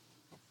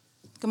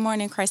Good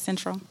morning, Christ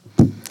Central.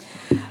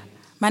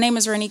 My name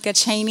is Renika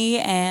Cheney,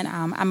 and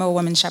I'm a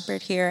woman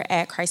shepherd here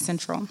at Christ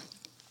Central.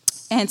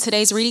 And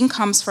today's reading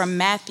comes from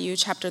Matthew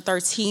chapter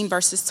 13,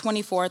 verses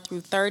 24 through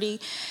 30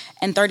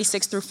 and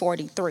 36 through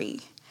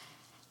 43.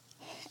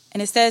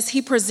 And it says,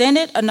 "He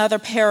presented another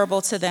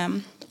parable to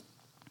them.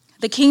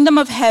 The kingdom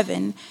of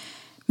heaven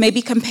may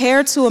be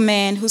compared to a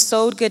man who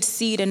sowed good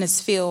seed in his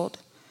field.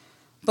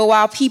 But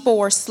while people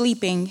were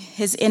sleeping,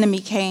 his enemy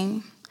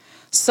came,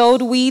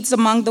 sowed weeds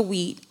among the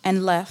wheat,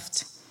 and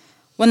left.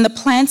 When the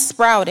plants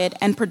sprouted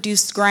and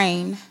produced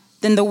grain,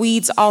 then the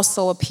weeds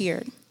also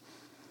appeared.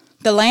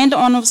 The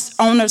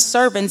landowner's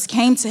servants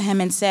came to him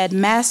and said,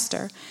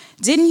 'Master,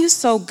 didn't you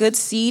sow good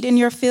seed in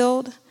your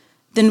field?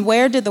 Then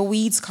where did the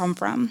weeds come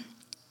from?'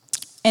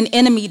 'An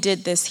enemy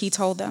did this,' he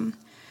told them.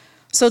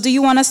 'So do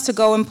you want us to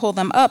go and pull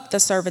them up?'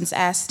 the servants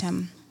asked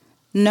him.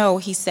 'No,'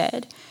 he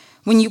said.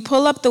 'When you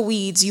pull up the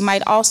weeds, you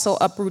might also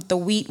uproot the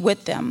wheat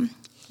with them.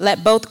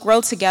 Let both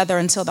grow together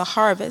until the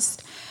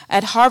harvest.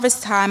 At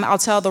harvest time, I'll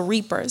tell the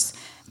reapers,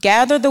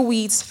 gather the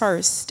weeds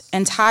first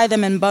and tie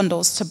them in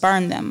bundles to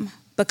burn them,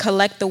 but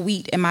collect the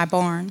wheat in my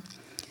barn.'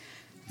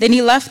 Then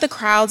he left the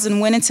crowds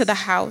and went into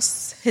the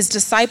house. His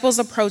disciples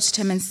approached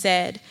him and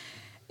said,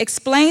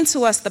 'Explain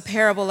to us the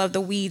parable of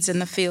the weeds in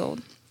the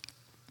field.'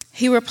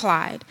 He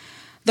replied,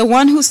 'The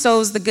one who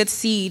sows the good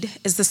seed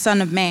is the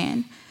Son of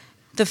Man.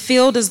 The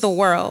field is the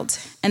world,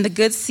 and the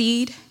good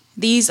seed,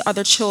 these are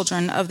the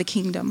children of the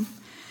kingdom.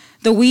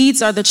 The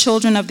weeds are the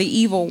children of the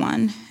evil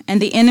one,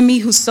 and the enemy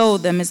who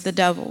sowed them is the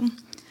devil.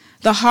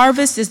 The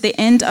harvest is the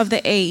end of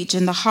the age,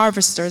 and the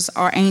harvesters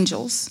are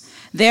angels.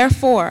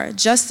 Therefore,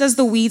 just as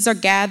the weeds are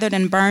gathered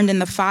and burned in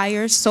the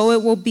fire, so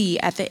it will be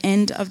at the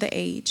end of the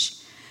age.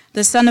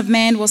 The Son of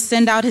Man will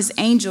send out his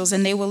angels,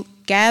 and they will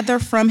gather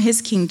from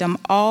his kingdom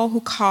all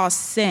who cause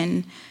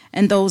sin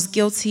and those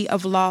guilty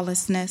of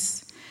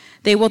lawlessness.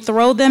 They will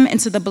throw them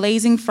into the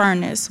blazing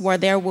furnace, where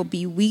there will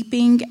be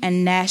weeping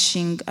and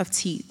gnashing of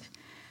teeth.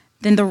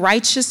 Then the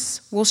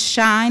righteous will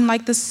shine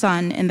like the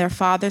sun in their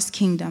Father's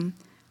kingdom.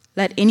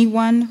 Let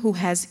anyone who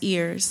has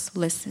ears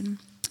listen."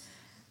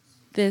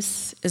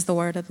 This is the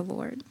word of the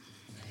Lord.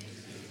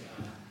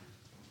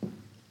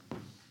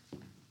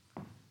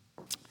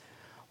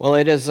 Well,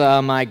 it is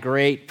my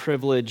great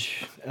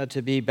privilege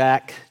to be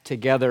back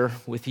together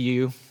with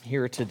you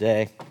here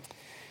today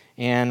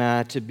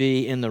and to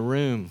be in the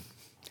room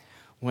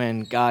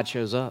when God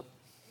shows up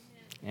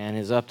and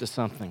is up to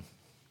something.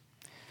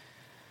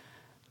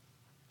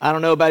 I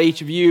don't know about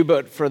each of you,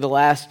 but for the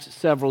last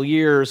several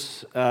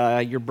years,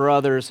 your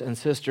brothers and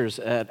sisters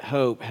at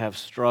Hope have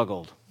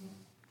struggled.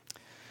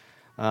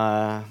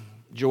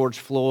 George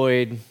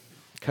Floyd,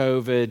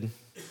 COVID,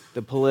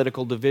 the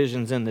political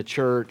divisions in the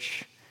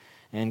church,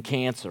 and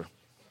cancer.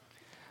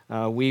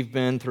 We've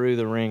been through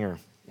the ringer,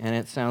 and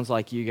it sounds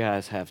like you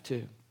guys have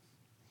too.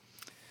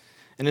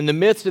 And in the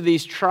midst of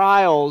these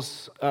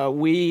trials,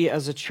 we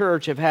as a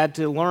church have had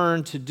to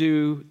learn to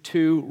do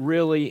two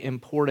really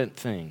important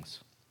things.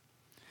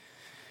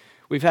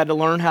 We've had to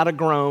learn how to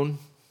groan,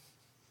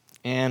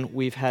 and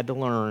we've had to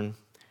learn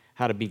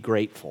how to be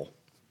grateful.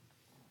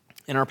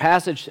 In our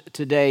passage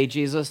today,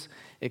 Jesus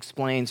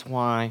explains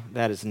why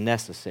that is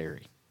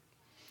necessary.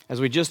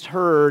 As we just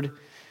heard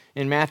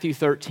in Matthew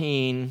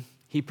 13,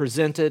 he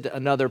presented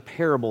another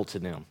parable to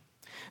them.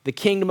 The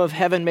kingdom of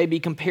heaven may be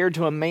compared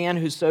to a man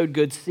who sowed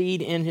good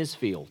seed in his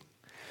field.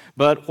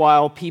 But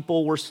while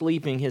people were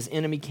sleeping, his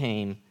enemy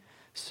came,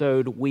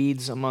 sowed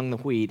weeds among the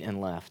wheat, and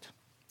left.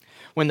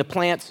 When the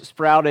plants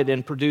sprouted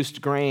and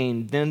produced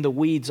grain, then the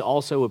weeds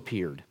also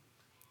appeared.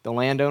 The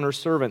landowner's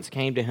servants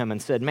came to him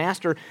and said,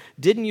 "Master,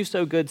 didn't you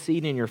sow good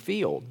seed in your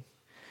field?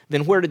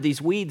 Then where did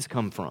these weeds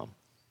come from?"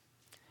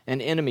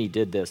 "An enemy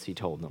did this," he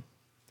told them.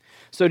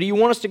 "So do you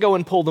want us to go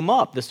and pull them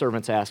up?" the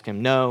servants asked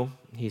him. "No,"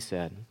 he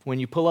said. "When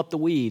you pull up the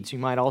weeds, you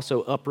might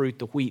also uproot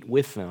the wheat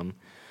with them.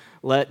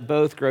 Let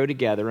both grow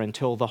together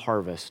until the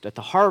harvest. At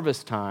the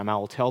harvest time, I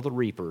will tell the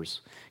reapers,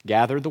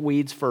 gather the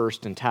weeds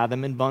first and tie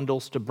them in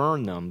bundles to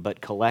burn them,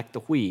 but collect the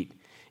wheat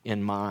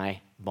in my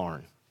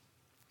barn."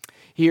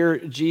 Here,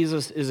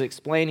 Jesus is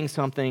explaining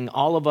something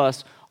all of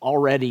us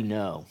already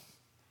know.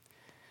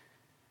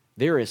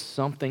 There is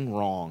something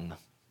wrong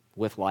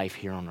with life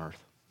here on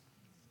earth.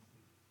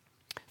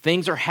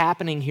 Things are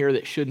happening here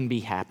that shouldn't be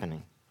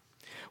happening.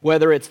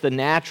 Whether it's the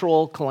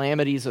natural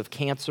calamities of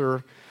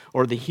cancer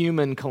or the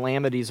human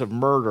calamities of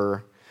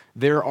murder,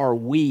 there are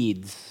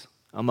weeds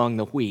among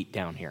the wheat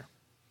down here.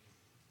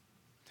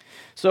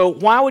 So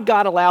why would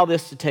God allow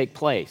this to take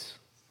place?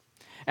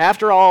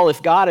 After all,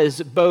 if God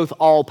is both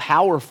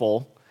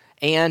all-powerful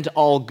and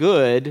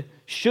all-good,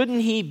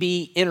 shouldn't he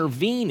be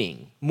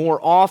intervening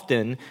more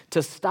often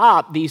to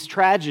stop these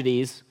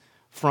tragedies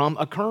from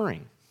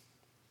occurring?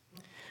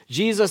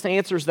 Jesus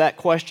answers that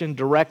question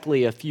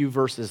directly a few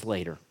verses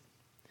later.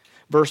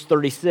 Verse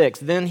 36,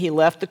 "Then he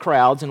left the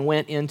crowds and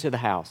went into the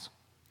house.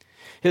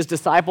 His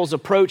disciples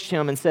approached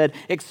him and said,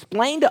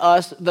 'Explain to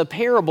us the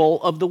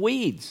parable of the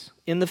weeds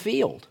in the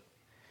field.'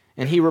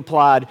 And he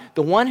replied,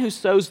 'The one who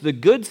sows the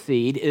good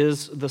seed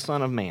is the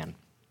Son of Man.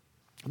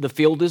 The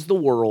field is the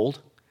world,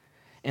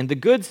 and the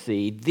good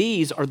seed,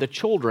 these are the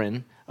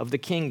children of the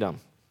kingdom.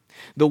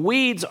 The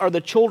weeds are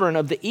the children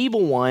of the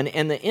evil one,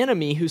 and the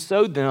enemy who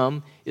sowed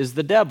them is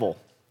the devil.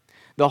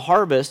 The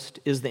harvest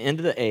is the end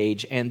of the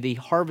age, and the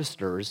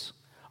harvesters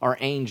are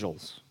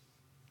angels.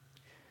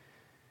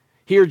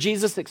 Here,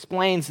 Jesus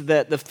explains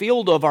that the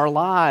field of our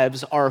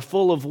lives are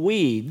full of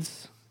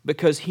weeds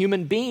because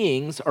human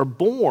beings are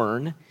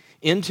born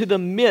into the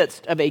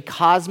midst of a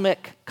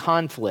cosmic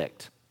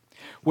conflict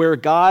where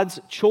God's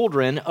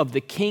children of the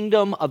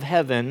kingdom of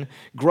heaven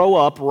grow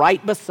up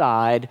right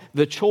beside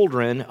the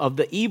children of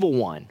the evil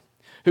one,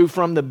 who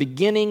from the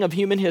beginning of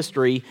human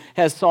history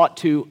has sought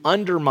to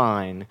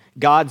undermine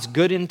God's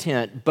good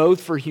intent both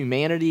for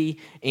humanity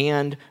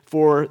and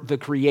for the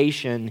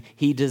creation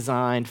he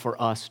designed for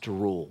us to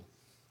rule.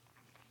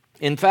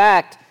 In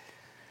fact,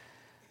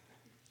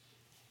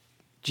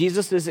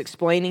 Jesus is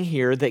explaining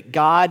here that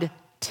God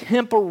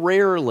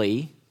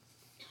temporarily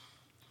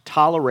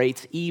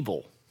tolerates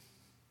evil.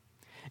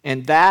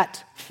 And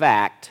that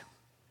fact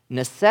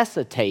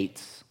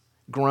necessitates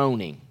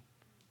groaning.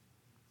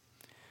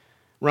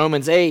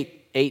 Romans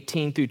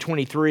 8:18 through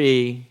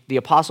 23, the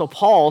Apostle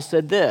Paul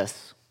said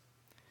this,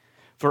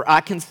 "For I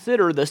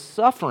consider the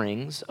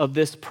sufferings of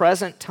this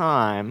present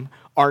time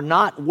are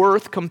not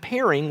worth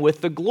comparing with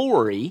the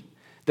glory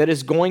that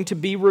is going to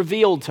be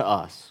revealed to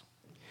us.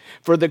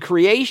 For the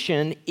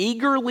creation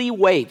eagerly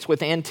waits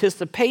with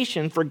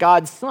anticipation for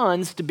God's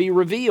sons to be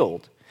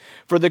revealed.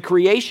 For the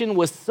creation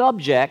was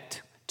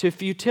subject to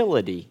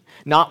futility,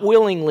 not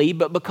willingly,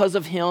 but because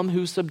of him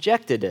who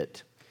subjected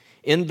it,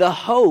 in the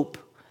hope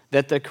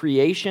that the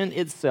creation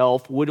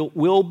itself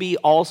will be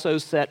also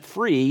set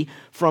free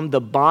from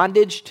the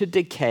bondage to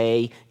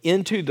decay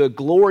into the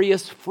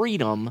glorious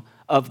freedom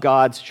of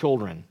God's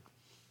children.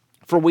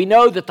 For we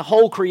know that the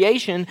whole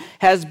creation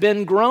has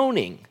been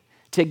groaning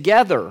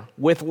together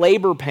with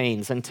labor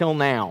pains until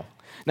now.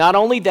 Not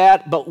only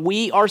that, but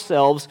we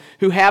ourselves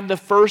who have the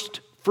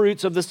first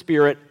fruits of the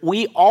Spirit,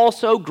 we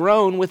also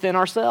groan within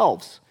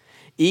ourselves,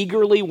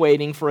 eagerly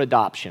waiting for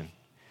adoption,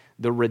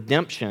 the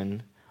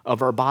redemption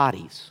of our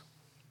bodies."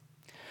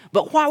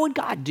 But why would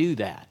God do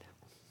that?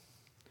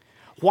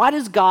 Why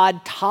does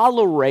God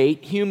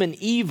tolerate human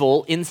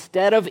evil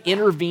instead of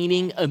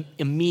intervening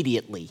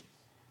immediately?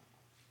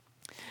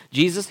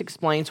 Jesus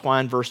explains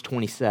why in verse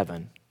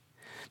 27.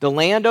 The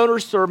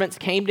landowner's servants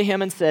came to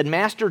him and said,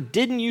 "Master,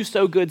 didn't you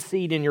sow good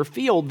seed in your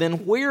field?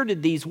 Then where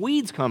did these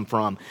weeds come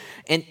from?"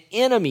 "An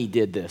enemy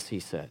did this," he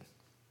said.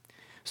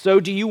 "So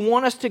do you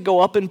want us to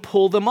go up and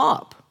pull them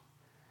up?"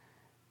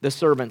 The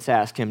servants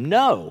asked him,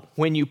 "No.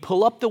 When you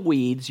pull up the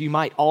weeds, you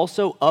might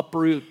also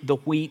uproot the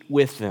wheat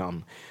with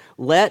them.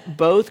 Let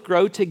both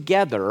grow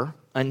together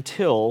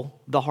until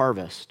the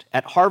harvest.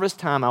 At harvest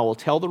time, I will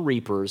tell the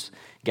reapers,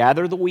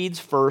 gather the weeds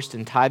first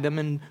and tie them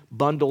in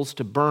bundles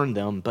to burn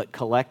them, but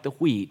collect the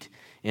wheat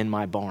in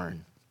my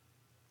barn."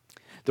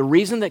 The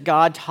reason that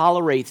God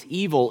tolerates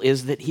evil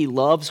is that he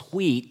loves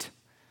wheat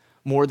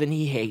more than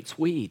he hates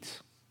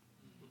weeds.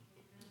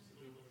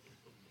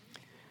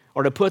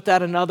 Or to put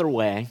that another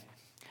way,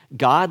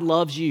 God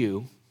loves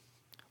you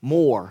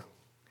more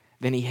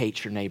than he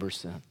hates your neighbor's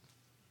sin.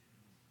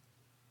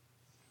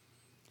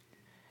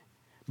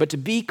 But to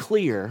be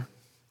clear,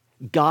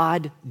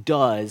 God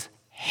does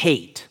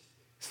hate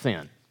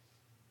sin.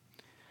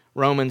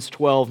 Romans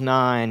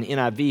 12:9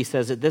 NIV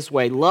says it this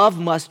way, "Love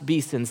must be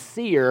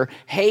sincere,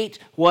 hate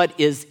what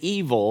is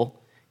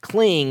evil,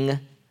 cling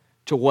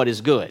to what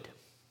is good."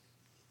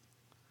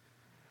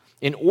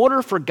 In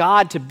order for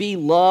God to be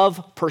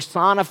love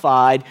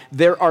personified,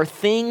 there are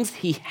things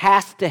he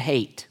has to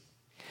hate.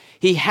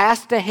 He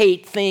has to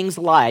hate things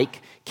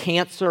like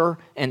cancer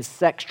and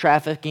sex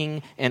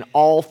trafficking and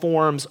all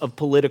forms of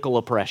political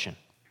oppression.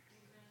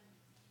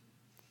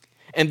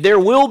 And there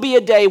will be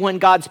a day when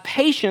God's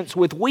patience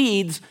with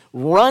weeds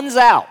runs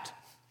out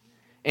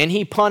and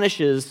he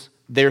punishes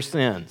their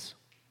sins.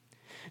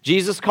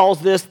 Jesus calls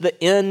this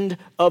the end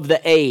of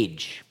the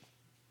age.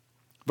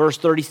 Verse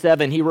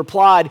 37, he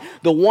replied,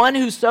 "The one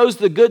who sows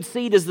the good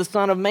seed is the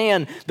Son of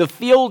Man. The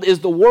field is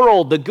the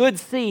world, the good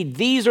seed.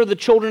 These are the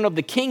children of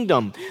the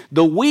kingdom.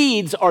 The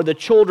weeds are the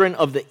children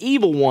of the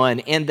evil one,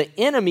 and the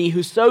enemy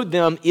who sowed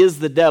them is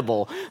the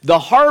devil. The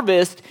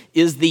harvest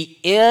is the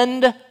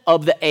end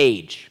of the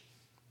age,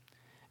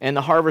 and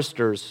the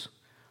harvesters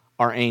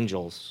are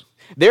angels.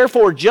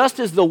 Therefore, just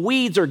as the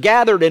weeds are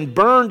gathered and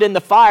burned in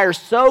the fire,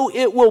 so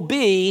it will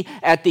be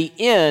at the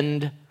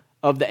end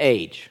of the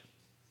age.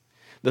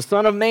 The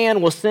Son of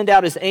Man will send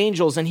out his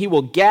angels, and he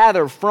will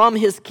gather from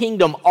his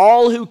kingdom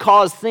all who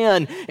cause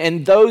sin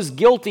and those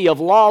guilty of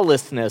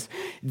lawlessness.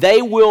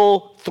 They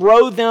will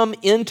throw them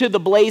into the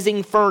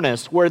blazing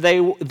furnace, where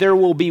there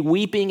will be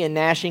weeping and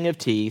gnashing of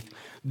teeth.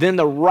 Then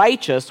the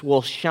righteous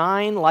will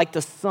shine like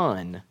the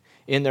sun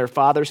in their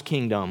Father's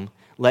kingdom.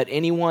 Let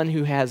anyone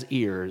who has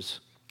ears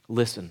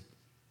listen."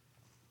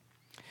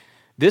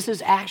 This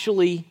is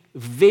actually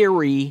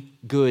very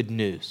good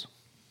news,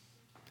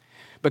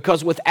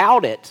 because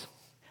without it,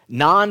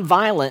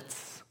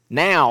 nonviolence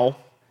now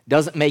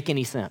doesn't make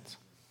any sense.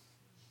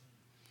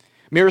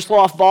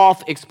 Miroslav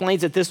Volf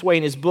explains it this way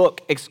in his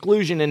book,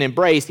 Exclusion and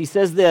Embrace. He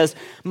says this: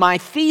 "My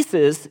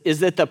thesis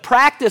is that the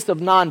practice of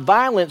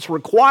nonviolence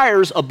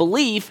requires a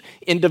belief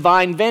in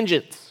divine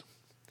vengeance.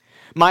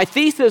 My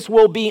thesis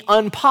will be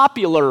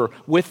unpopular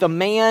with the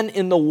man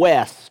in the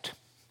West.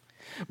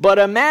 But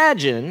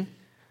imagine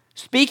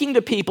speaking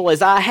to people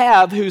as I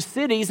have, whose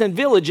cities and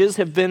villages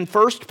have been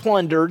first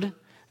plundered,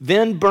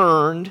 then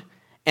burned,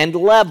 and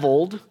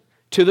leveled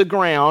to the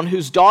ground,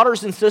 whose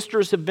daughters and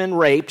sisters have been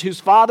raped, whose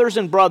fathers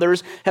and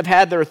brothers have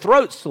had their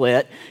throats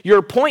slit.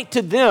 Your point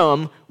to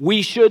them,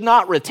 we should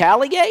not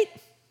retaliate?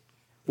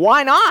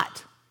 Why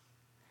not?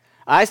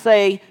 I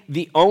say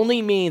the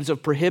only means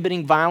of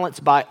prohibiting violence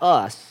by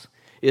us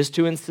is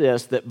to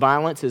insist that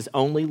violence is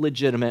only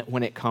legitimate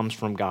when it comes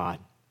from God.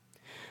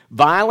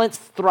 Violence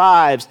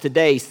thrives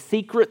today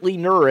secretly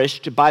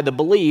nourished by the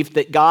belief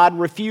that God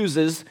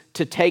refuses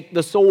to take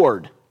the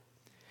sword.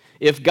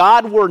 If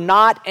God were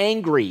not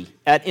angry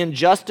at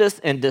injustice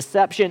and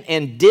deception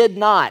and did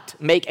not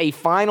make a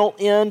final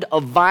end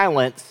of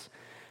violence,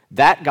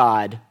 that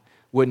God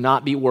would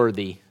not be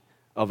worthy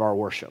of our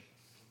worship.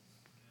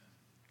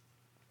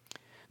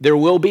 There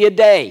will be a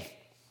day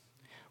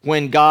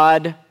when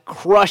God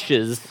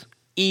crushes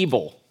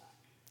evil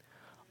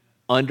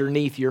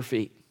underneath your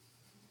feet.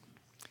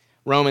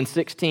 Romans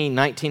 16,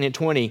 19 and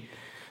 20.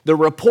 The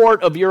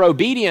report of your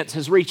obedience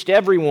has reached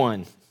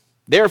everyone.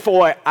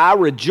 Therefore, I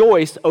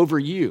rejoice over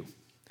you.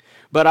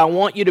 But I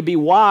want you to be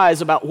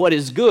wise about what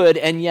is good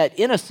and yet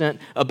innocent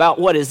about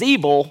what is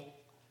evil.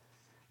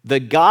 The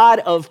God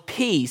of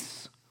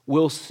peace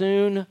will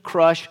soon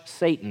crush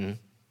Satan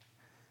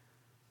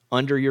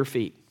under your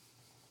feet.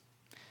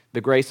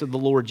 The grace of the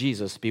Lord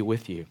Jesus be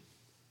with you.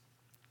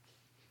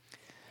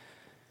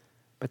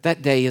 But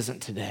that day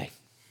isn't today.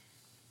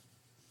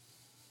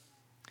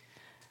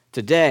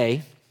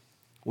 Today,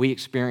 we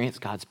experience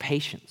God's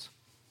patience.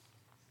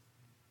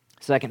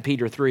 2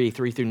 Peter 3,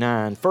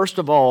 3-9. First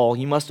of all,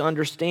 you must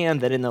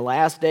understand that in the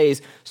last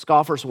days,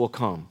 scoffers will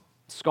come,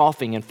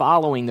 scoffing and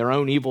following their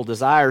own evil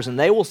desires, and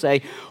they will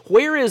say,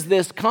 where is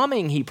this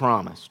coming he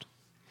promised?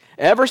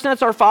 Ever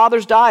since our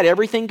fathers died,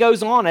 everything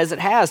goes on as it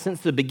has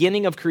since the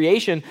beginning of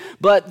creation,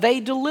 but they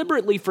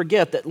deliberately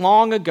forget that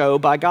long ago,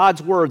 by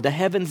God's word, the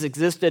heavens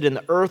existed and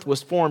the earth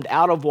was formed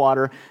out of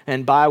water,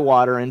 and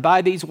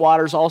by these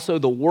waters also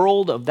the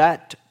world of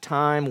that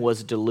time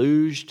was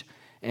deluged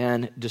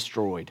and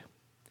destroyed.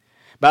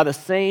 By the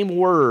same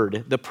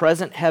word, the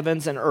present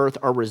heavens and earth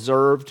are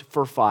reserved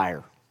for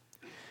fire,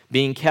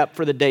 being kept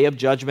for the day of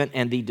judgment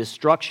and the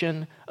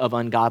destruction of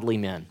ungodly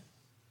men.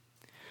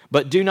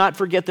 But do not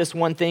forget this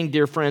one thing,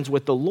 dear friends,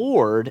 with the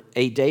Lord,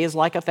 a day is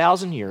like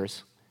 1,000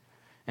 years,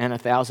 and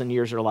 1,000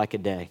 years are like a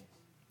day.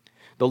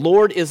 The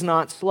Lord is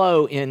not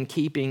slow in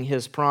keeping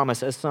his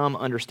promise, as some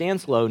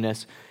understand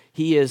slowness.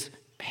 He is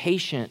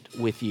patient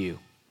with you,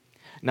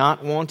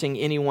 not wanting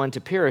anyone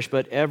to perish,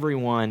 but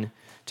everyone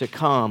to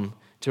come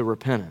to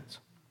repentance.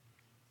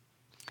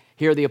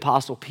 Here the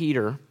Apostle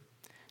Peter,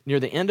 near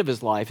the end of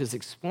his life, is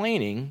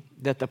explaining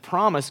that the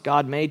promise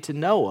God made to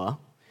Noah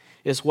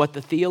is what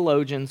the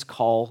theologians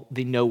call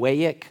the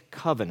Noahic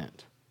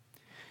covenant.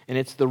 And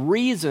it's the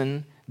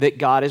reason that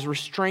God is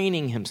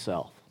restraining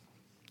himself.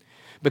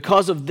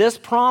 Because of this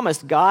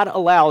promise, God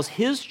allows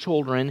his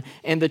children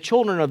and the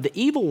children of the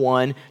evil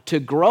one to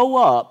grow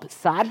up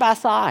side by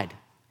side,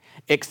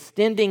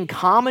 extending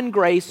common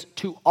grace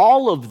to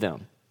all of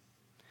them,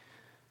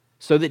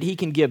 so that he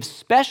can give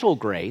special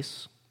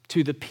grace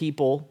to the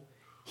people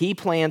he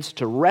plans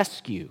to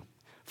rescue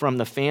from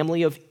the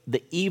family of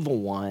the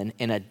evil one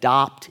and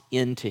adopt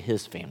into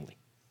his family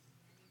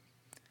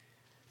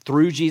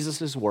through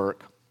Jesus'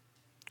 work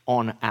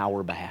on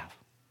our behalf.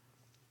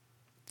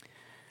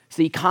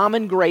 See,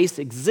 common grace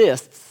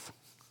exists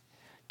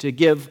to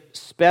give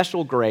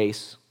special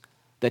grace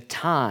the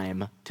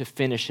time to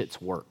finish its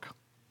work.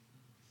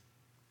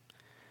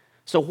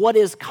 So what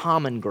is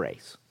common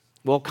grace?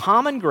 Well,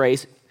 common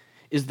grace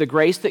is the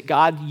grace that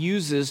God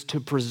uses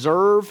to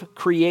preserve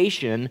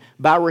creation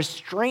by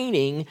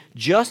restraining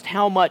just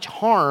how much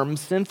harm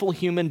sinful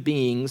human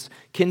beings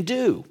can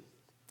do,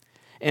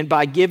 and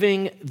by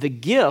giving the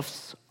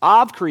gifts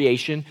of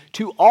creation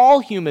to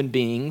all human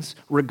beings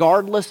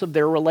regardless of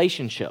their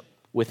relationship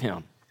with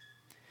him.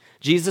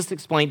 Jesus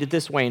explained it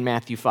this way in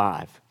Matthew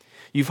 5.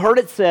 You've heard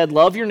it said,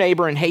 love your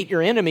neighbor and hate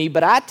your enemy,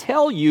 but I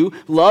tell you,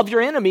 love your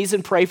enemies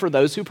and pray for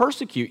those who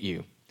persecute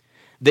you,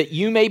 that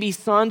you may be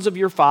sons of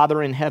your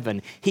Father in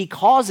heaven. He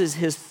causes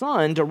his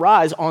sun to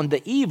rise on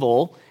the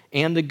evil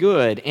and the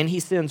good, and he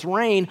sends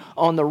rain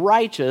on the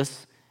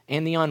righteous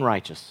and the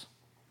unrighteous.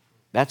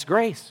 That's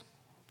grace.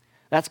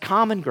 That's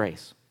common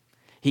grace.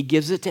 He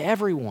gives it to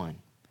everyone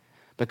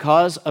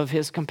because of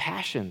his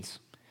compassions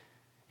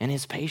and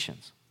his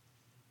patience.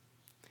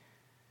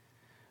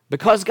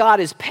 Because God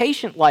is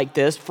patient like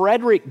this,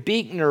 Frederick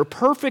Buechner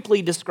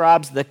perfectly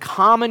describes the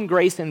common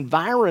grace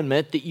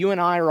environment that you and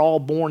I are all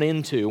born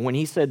into when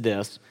he said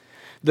this: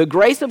 the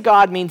grace of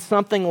God means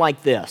something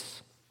like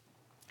this.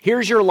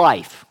 Here's your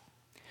life.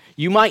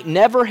 You might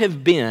never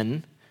have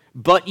been,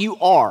 but you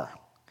are,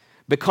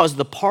 because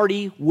the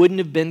party wouldn't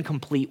have been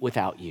complete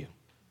without you.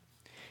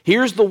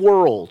 Here's the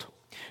world.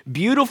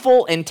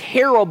 Beautiful and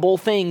terrible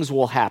things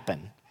will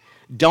happen.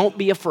 Don't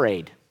be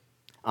afraid.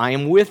 I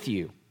am with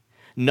you.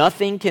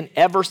 Nothing can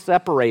ever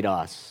separate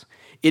us.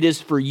 It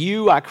is for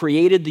you I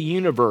created the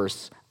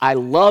universe. I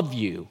love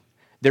you.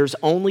 There's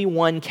only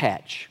one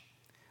catch.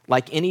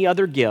 Like any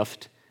other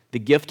gift, the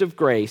gift of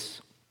grace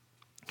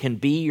can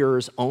be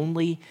yours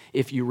only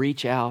if you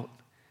reach out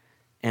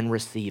and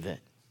receive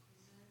it.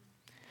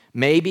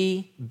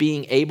 Maybe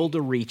being able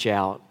to reach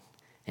out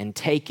and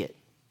take it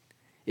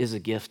is a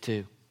gift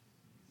too.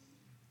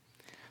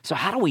 So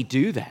how do we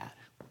do that?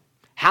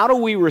 How do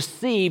we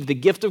receive the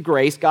gift of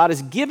grace God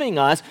is giving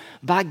us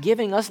by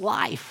giving us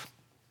life?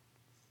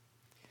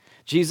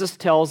 Jesus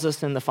tells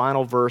us in the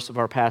final verse of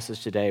our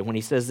passage today when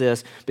he says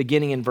this,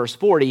 beginning in verse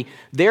 40,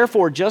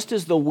 "Therefore, just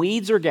as the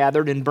weeds are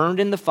gathered and burned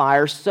in the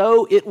fire,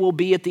 so it will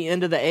be at the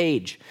end of the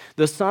age.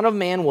 The Son of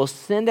Man will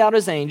send out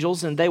his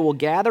angels, and they will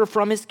gather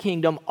from his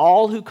kingdom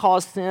all who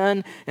cause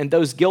sin and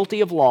those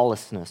guilty of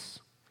lawlessness.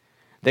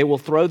 They will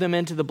throw them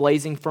into the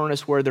blazing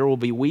furnace where there will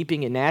be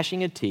weeping and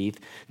gnashing of teeth.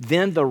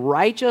 Then the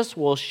righteous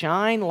will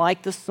shine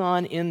like the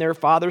sun in their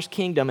Father's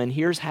kingdom." And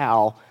here's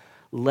how.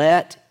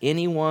 "Let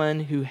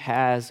anyone who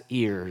has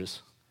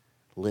ears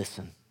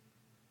listen."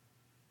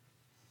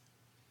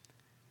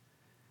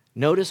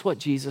 Notice what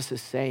Jesus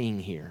is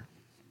saying here.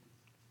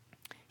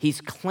 He's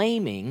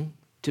claiming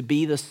to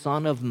be the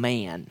Son of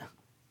Man.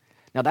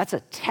 Now that's a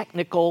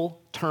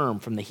technical term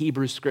from the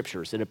Hebrew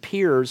Scriptures. It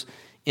appears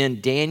in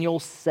Daniel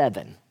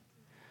 7.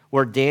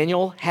 Where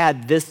Daniel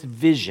had this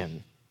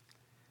vision.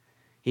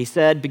 He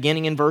said,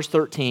 beginning in verse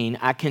 13,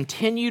 "I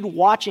continued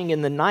watching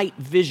in the night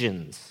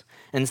visions,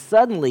 and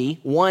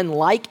suddenly one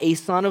like a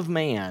son of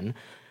man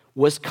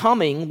was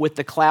coming with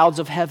the clouds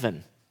of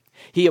heaven.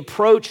 He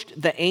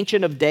approached the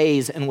Ancient of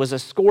Days and was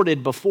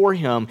escorted before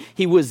him.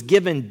 He was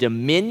given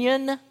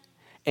dominion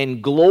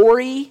and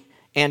glory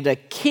and a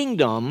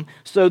kingdom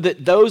so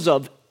that those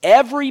of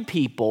every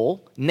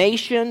people,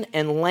 nation,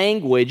 and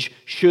language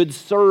should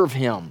serve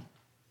him.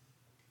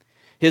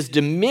 His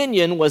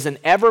dominion was an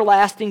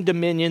everlasting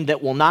dominion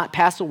that will not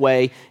pass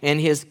away,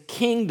 and his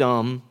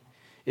kingdom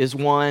is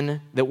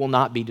one that will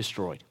not be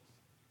destroyed."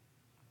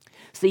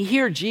 See,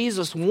 here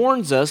Jesus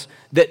warns us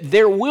that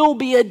there will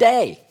be a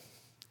day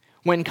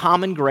when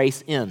common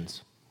grace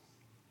ends.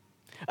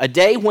 A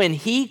day when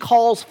he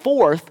calls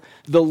forth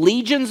the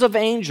legions of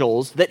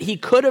angels that he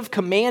could have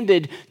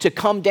commanded to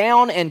come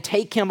down and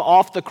take him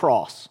off the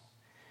cross,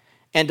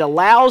 and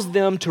allows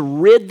them to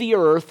rid the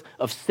earth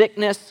of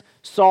sickness,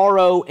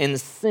 sorrow, and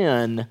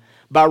sin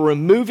by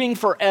removing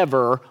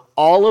forever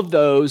all of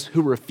those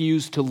who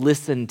refuse to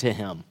listen to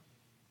him.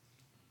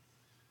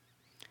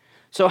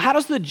 So how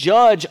does the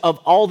judge of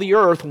all the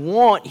earth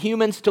want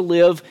humans to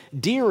live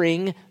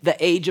during the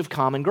age of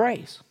common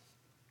grace?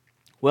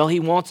 Well, he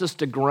wants us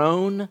to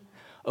groan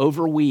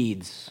over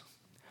weeds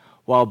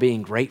while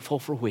being grateful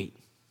for wheat.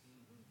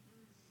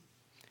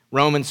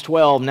 Romans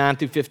 12, 9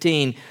 through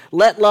 15,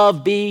 "Let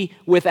love be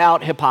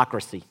without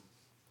hypocrisy.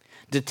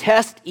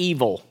 Detest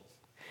evil.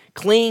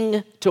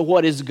 Cling to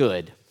what is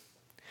good.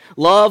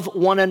 Love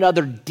one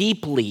another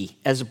deeply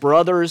as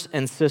brothers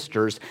and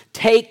sisters.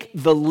 Take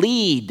the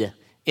lead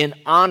in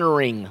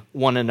honoring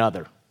one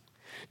another.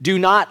 Do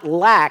not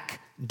lack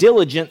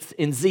diligence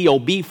in zeal.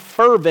 Be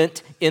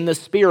fervent in the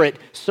Spirit.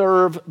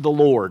 Serve the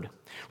Lord.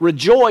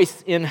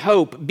 Rejoice in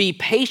hope. Be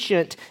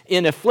patient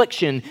in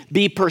affliction.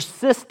 Be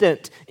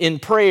persistent in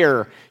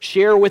prayer.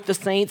 Share with the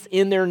saints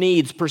in their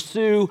needs.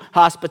 Pursue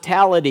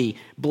hospitality.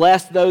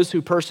 Bless those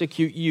who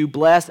persecute you.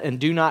 Bless and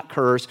do not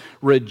curse.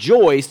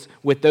 Rejoice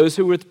with those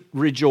who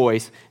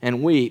rejoice,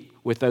 and weep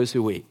with those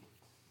who weep."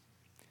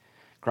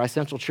 Christ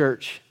Central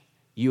Church,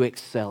 you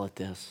excel at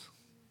this.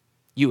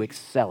 You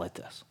excel at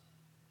this.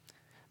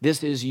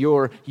 This is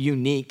your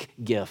unique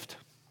gift.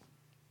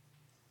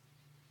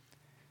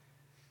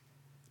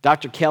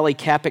 Dr. Kelly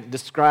Kapic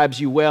describes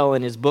you well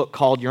in his book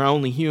called You're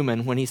Only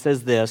Human when he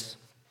says this: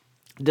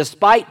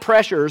 "Despite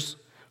pressures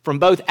from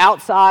both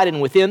outside and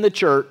within the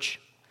church,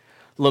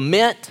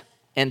 lament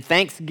and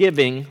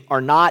thanksgiving are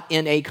not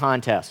in a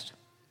contest.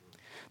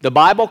 The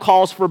Bible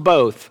calls for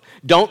both.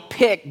 Don't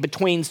pick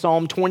between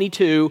Psalm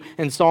 22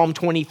 and Psalm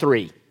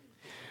 23.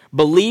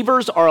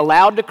 Believers are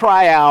allowed to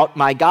cry out,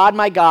 my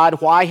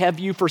God, why have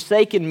you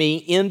forsaken me?"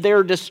 in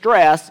their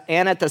distress,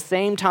 and at the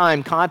same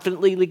time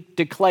confidently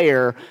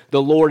declare,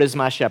 "The Lord is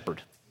my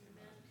shepherd."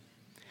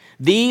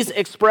 These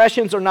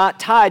expressions are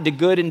not tied to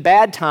good and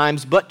bad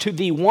times, but to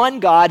the one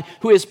God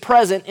who is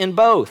present in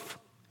both.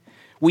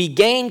 We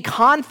gain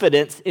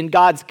confidence in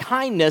God's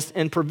kindness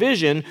and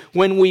provision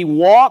when we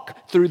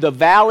walk through the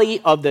valley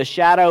of the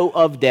shadow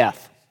of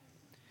death.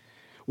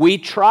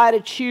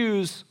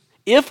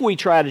 If we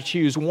try to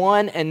choose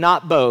one and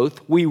not both,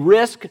 we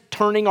risk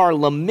turning our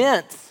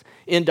laments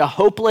into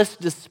hopeless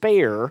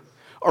despair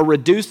or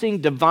reducing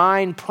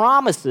divine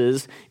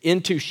promises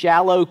into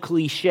shallow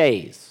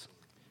cliches.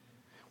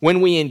 When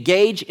we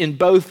engage in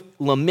both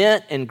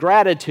lament and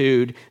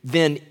gratitude,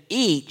 then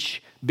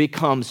each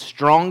becomes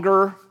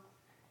stronger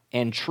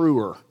and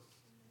truer.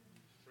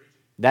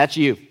 That's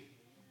you.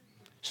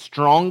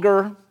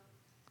 Stronger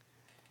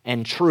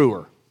and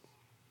truer.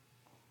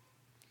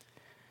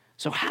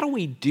 So how do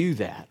we do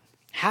that?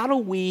 How do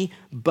we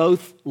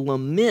both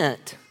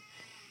lament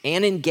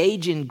and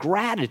engage in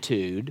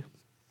gratitude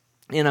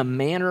in a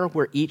manner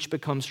where each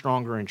becomes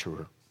stronger and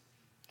truer?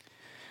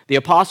 The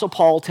Apostle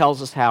Paul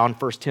tells us how in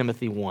 1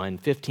 Timothy 1,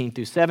 15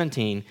 through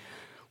 17,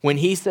 when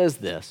he says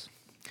this,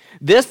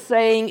 "This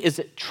saying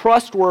is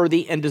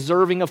trustworthy and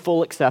deserving of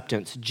full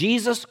acceptance.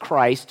 Jesus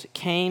Christ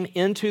came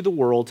into the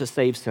world to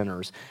save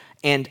sinners,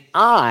 and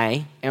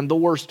I am the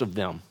worst of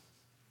them.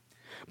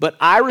 But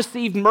I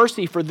received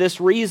mercy for this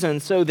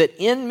reason, so that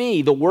in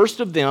me, the worst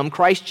of them,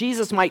 Christ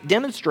Jesus might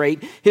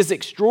demonstrate his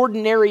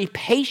extraordinary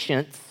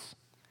patience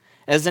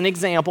as an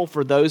example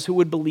for those who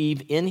would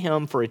believe in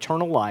him for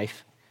eternal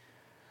life.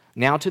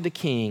 Now to the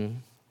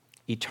King,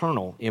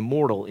 eternal,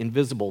 immortal,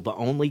 invisible, the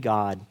only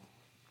God,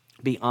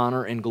 be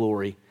honor and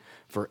glory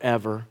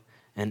forever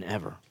and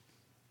ever."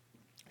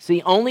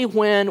 See, only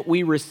when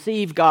we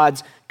receive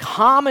God's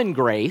common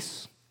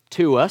grace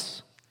to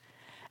us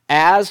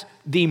as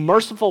the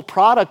merciful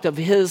product of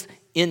his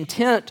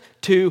intent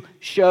to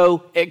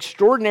show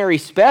extraordinary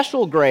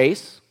special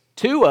grace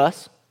to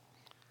us,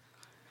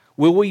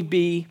 will we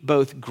be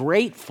both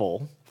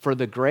grateful for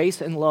the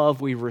grace and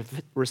love we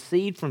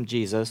received from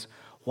Jesus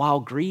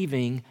while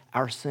grieving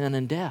our sin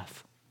and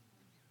death,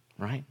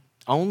 right?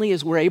 Only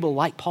as we're able,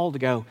 like Paul, to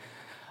go,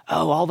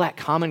 oh, all that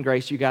common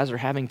grace you guys are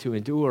having to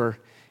endure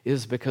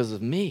is because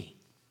of me.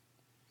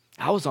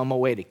 I was on my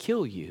way to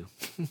kill you,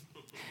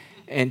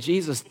 and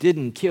Jesus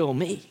didn't kill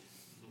me.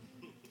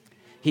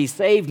 He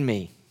saved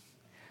me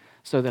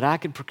so that I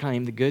could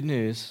proclaim the good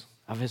news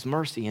of his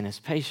mercy and his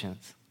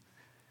patience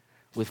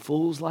with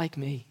fools like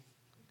me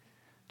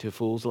to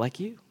fools like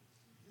you.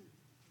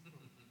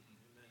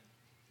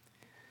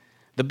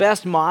 The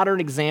best modern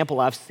example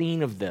I've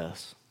seen of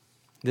this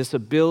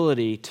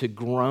ability to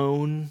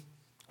groan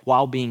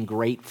while being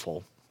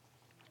grateful,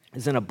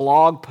 is in a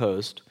blog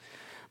post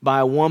by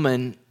a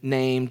woman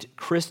named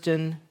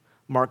Kristen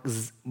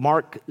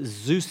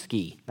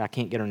Markzuski. I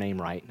can't get her name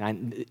right.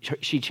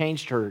 She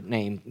changed her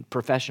name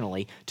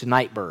professionally to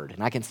Nightbird,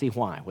 and I can see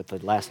why with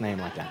the last name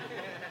like that.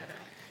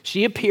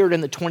 She appeared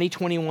in the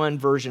 2021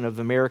 version of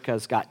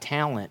America's Got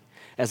Talent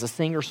as a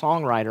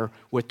singer-songwriter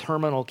with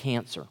terminal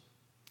cancer.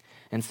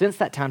 And since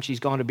that time, she's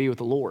gone to be with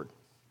the Lord.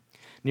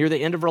 Near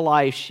the end of her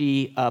life,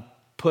 she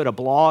put a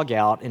blog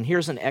out, and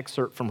here's an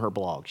excerpt from her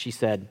blog. She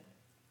said,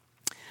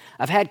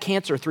 "I've had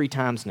cancer 3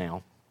 times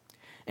now,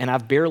 and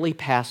I've barely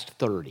passed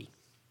 30.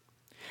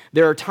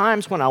 There are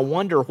times when I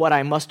wonder what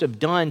I must have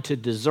done to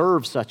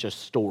deserve such a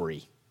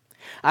story.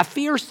 I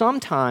fear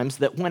sometimes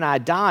that when I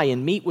die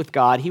and meet with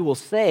God, he will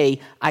say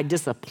I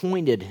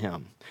disappointed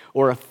him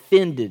or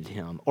offended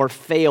him or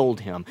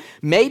failed him.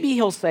 Maybe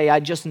he'll say I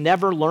just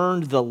never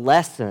learned the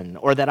lesson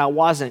or that I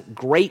wasn't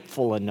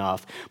grateful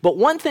enough. But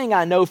one thing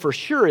I know for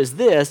sure is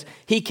this: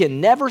 he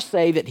can never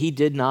say that he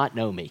did not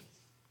know me.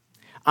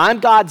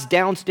 I'm God's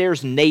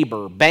downstairs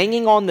neighbor,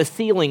 banging on the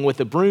ceiling with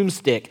a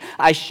broomstick.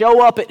 I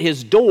show up at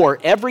his door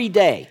every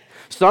day,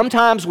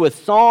 sometimes with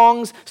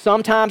songs,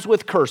 sometimes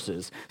with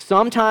curses,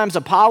 sometimes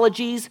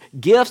apologies,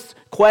 gifts,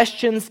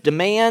 questions,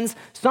 demands.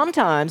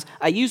 Sometimes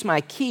I use my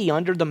key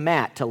under the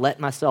mat to let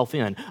myself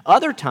in.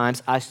 Other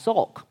times I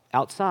sulk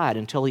outside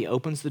until he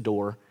opens the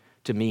door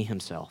to me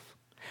himself.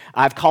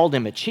 I've called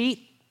him a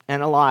cheat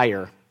and a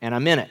liar, and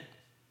I'm in it.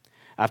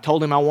 I've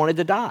told him I wanted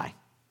to die,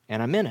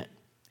 and I'm in it.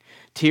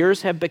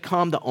 Tears have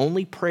become the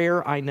only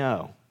prayer I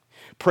know.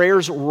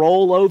 Prayers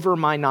roll over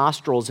my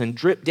nostrils and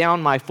drip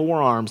down my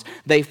forearms.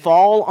 They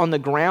fall on the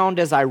ground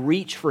as I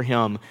reach for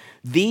him.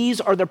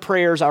 These are the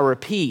prayers I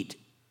repeat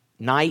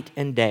night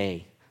and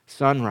day,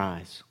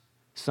 sunrise,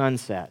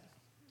 sunset.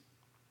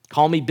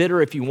 Call me bitter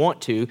if you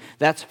want to,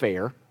 that's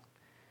fair.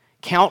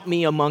 Count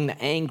me among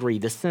the angry,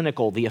 the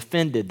cynical, the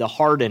offended, the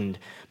hardened,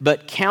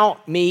 but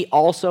count me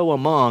also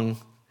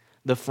among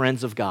the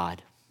friends of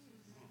God.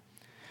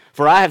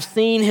 For I have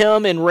seen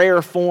him in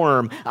rare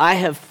form. I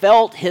have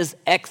felt his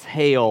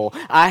exhale.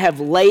 I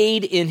have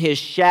laid in his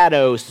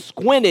shadow,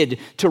 squinted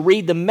to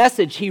read the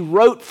message he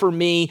wrote for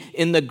me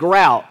in the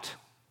grout.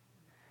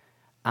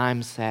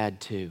 I'm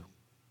sad too.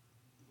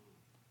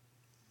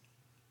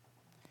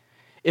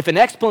 If an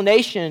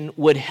explanation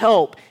would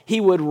help,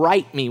 he would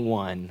write me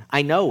one.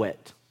 I know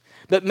it.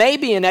 But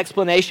maybe an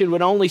explanation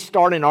would only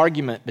start an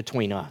argument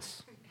between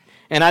us.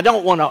 And I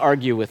don't want to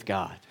argue with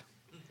God.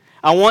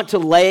 I want to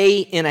lay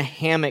in a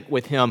hammock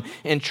with him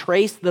and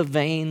trace the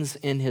veins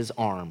in his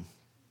arm.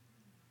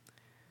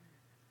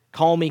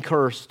 Call me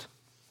cursed,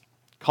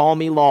 call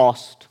me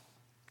lost,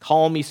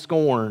 call me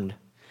scorned,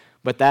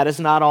 but that is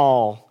not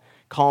all.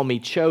 Call me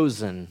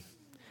chosen,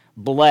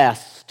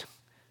 blessed,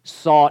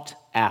 sought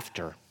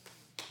after.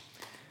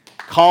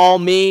 Call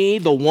me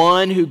the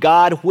one who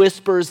God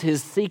whispers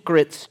his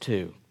secrets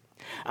to.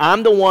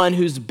 I'm the one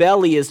whose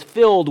belly is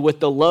filled with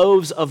the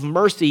loaves of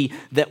mercy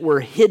that were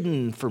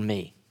hidden for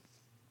me.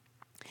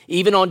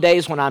 Even on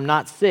days when I'm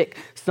not sick,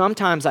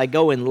 sometimes I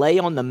go and lay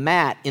on the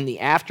mat in the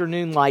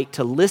afternoon light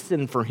to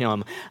listen for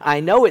him. I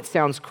know it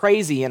sounds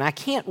crazy and I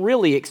can't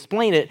really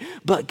explain it,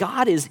 but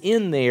God is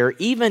in there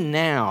even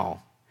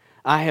now.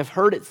 I have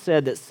heard it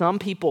said that some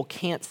people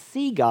can't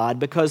see God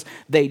because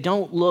they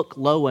don't look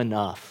low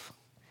enough.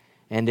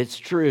 And it's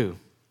true.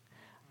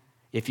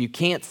 If you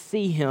can't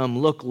see him,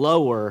 look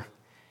lower.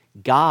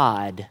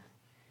 God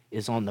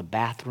is on the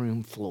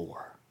bathroom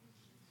floor.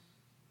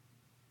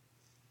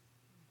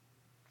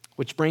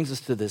 Which brings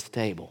us to this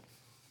table.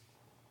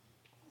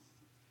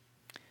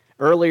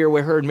 Earlier we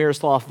heard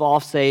Miroslav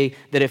Volf say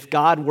that if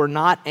God were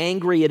not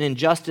angry at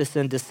injustice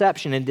and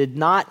deception and did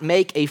not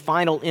make a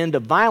final end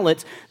of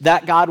violence,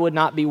 that God would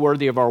not be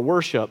worthy of our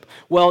worship.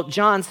 Well,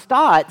 John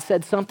Stott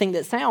said something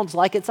that sounds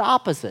like it's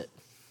opposite.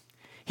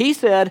 He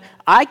said,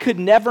 I could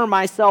never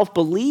myself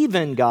believe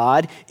in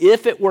God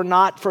if it were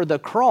not for the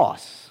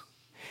cross.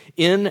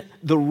 In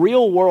the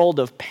real world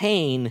of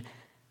pain,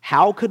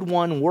 how could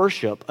one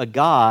worship a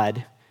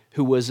God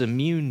who was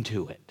immune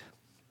to it?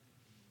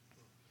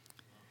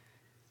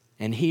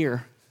 And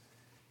here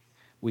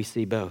we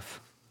see both.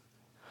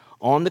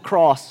 On the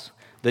cross,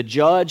 the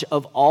judge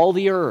of all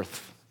the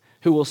earth,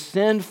 who will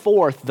send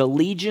forth the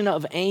legion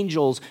of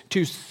angels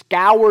to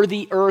scour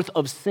the earth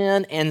of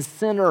sin and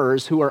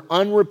sinners who are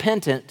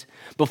unrepentant,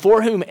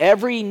 before whom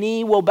every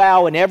knee will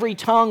bow and every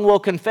tongue will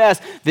confess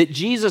that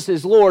Jesus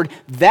is Lord,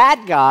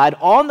 that God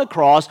on the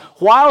cross,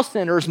 while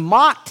sinners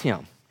mocked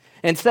him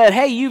and said,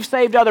 hey, you've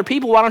saved other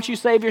people, why don't you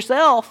save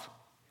yourself?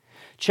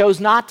 Chose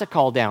not to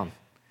call down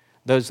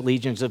those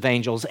legions of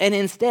angels and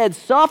instead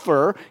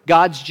suffer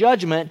God's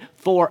judgment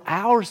for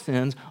our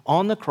sins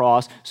on the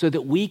cross so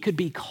that we could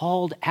be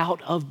called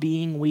out of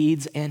being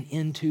weeds and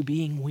into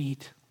being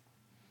wheat.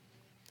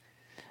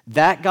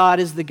 That God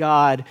is the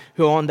God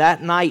who on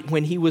that night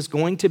when he was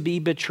going to be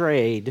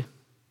betrayed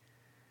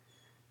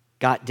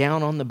got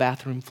down on the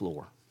bathroom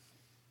floor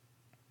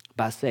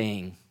by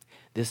saying,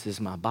 this is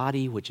my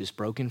body which is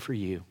broken for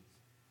you.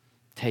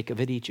 Take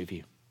of it, each of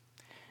you.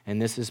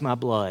 And this is my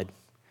blood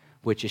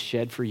which is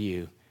shed for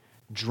you.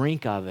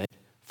 Drink of it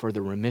for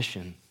the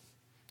remission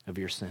of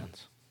your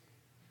sins.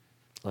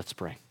 Let's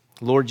pray.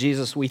 Lord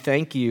Jesus, we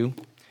thank you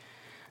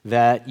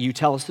that you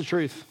tell us the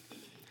truth.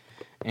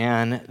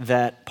 And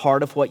that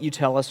part of what you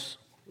tell us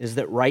is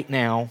that right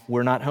now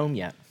we're not home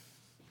yet.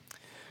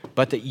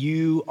 But that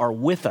you are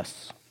with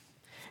us.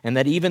 And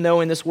that even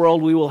though in this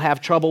world we will have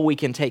trouble, we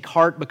can take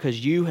heart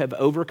because you have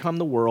overcome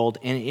the world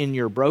and in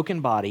your broken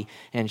body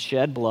and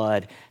shed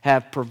blood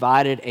have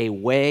provided a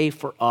way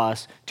for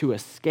us to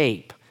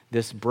escape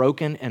this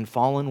broken and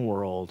fallen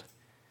world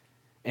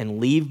and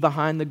leave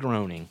behind the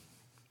groaning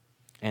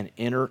and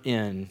enter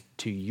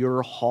into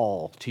your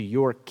hall, to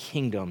your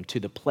kingdom, to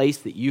the place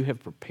that you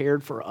have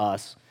prepared for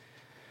us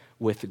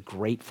with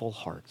grateful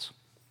hearts.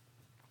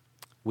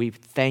 We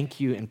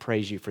thank you and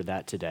praise you for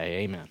that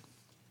today. Amen.